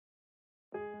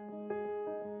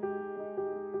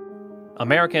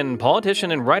American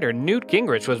politician and writer Newt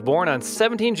Gingrich was born on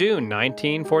 17 June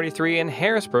 1943 in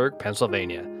Harrisburg,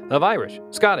 Pennsylvania. Of Irish,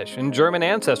 Scottish, and German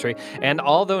ancestry, and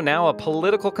although now a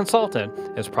political consultant,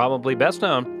 is probably best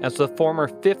known as the former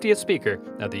 50th Speaker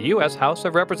of the U.S. House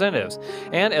of Representatives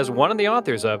and as one of the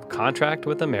authors of Contract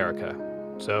with America.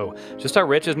 So, just how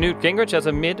rich is Newt Gingrich as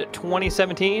of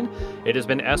mid-2017? It has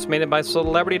been estimated by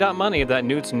Celebrity.money that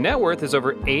Newt's net worth is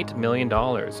over $8 million,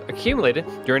 accumulated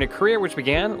during a career which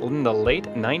began in the late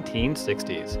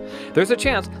 1960s. There's a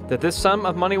chance that this sum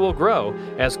of money will grow,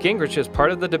 as Gingrich is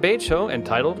part of the debate show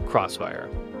entitled Crossfire.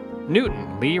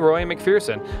 Newton Leroy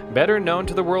McPherson, better known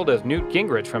to the world as Newt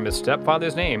Gingrich from his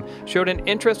stepfather's name, showed an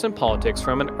interest in politics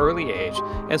from an early age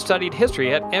and studied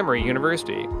history at Emory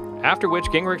University, after which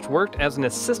Gingrich worked as an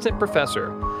assistant professor.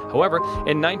 However,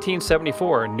 in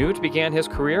 1974, Newt began his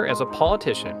career as a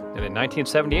politician, and in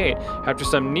 1978, after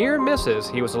some near misses,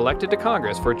 he was elected to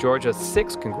Congress for Georgia's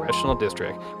 6th Congressional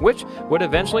District, which would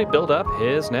eventually build up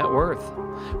his net worth.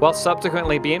 While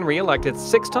subsequently being re-elected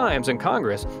 6 times in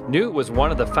Congress, Newt was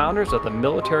one of the founders of the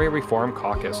Military Reform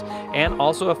Caucus, and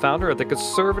also a founder of the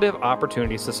Conservative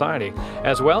Opportunity Society,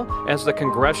 as well as the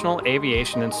Congressional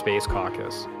Aviation and Space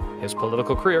Caucus. His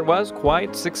political career was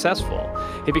quite successful.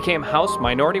 He became House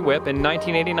Minority Whip in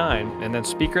 1989 and then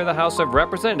Speaker of the House of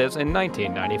Representatives in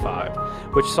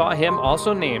 1995, which saw him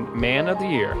also named Man of the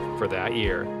Year for that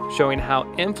year, showing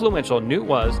how influential Newt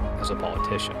was as a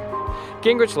politician.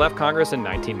 Gingrich left Congress in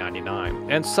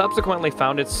 1999 and subsequently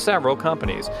founded several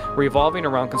companies revolving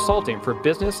around consulting for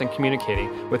business and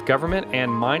communicating with government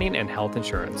and mining and health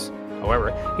insurance.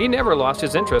 However, he never lost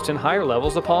his interest in higher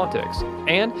levels of politics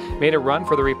and made a run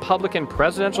for the Republican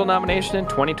presidential nomination in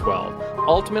 2012,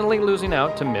 ultimately losing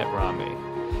out to Mitt Romney.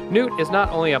 Newt is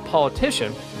not only a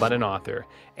politician, but an author,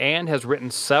 and has written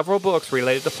several books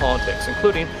related to politics,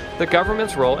 including The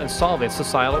Government's Role in Solving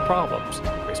Societal Problems,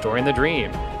 Restoring the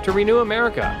Dream, To Renew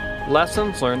America,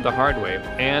 Lessons Learned the Hard Way,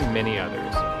 and many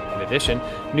others. In addition,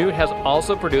 Newt has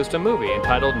also produced a movie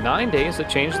entitled 9 Days That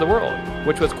Changed the World,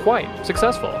 which was quite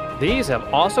successful. These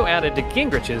have also added to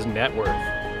Gingrich's net worth.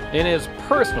 In his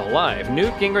personal life,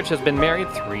 Newt Gingrich has been married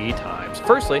 3 times.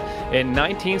 Firstly, in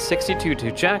 1962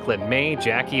 to Jacqueline May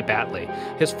Jackie Batley,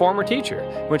 his former teacher,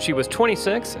 when she was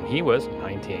 26 and he was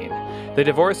 19. They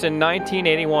divorced in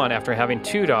 1981 after having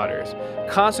 2 daughters.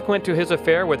 Consequent to his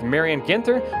affair with Marion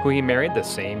Ginther, who he married the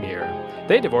same year.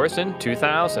 They divorced in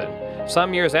 2000.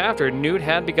 Some years after, Newt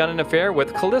had begun an affair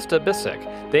with Callista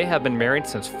Bissek. They have been married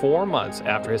since 4 months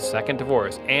after his second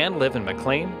divorce and live in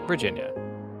McLean, Virginia.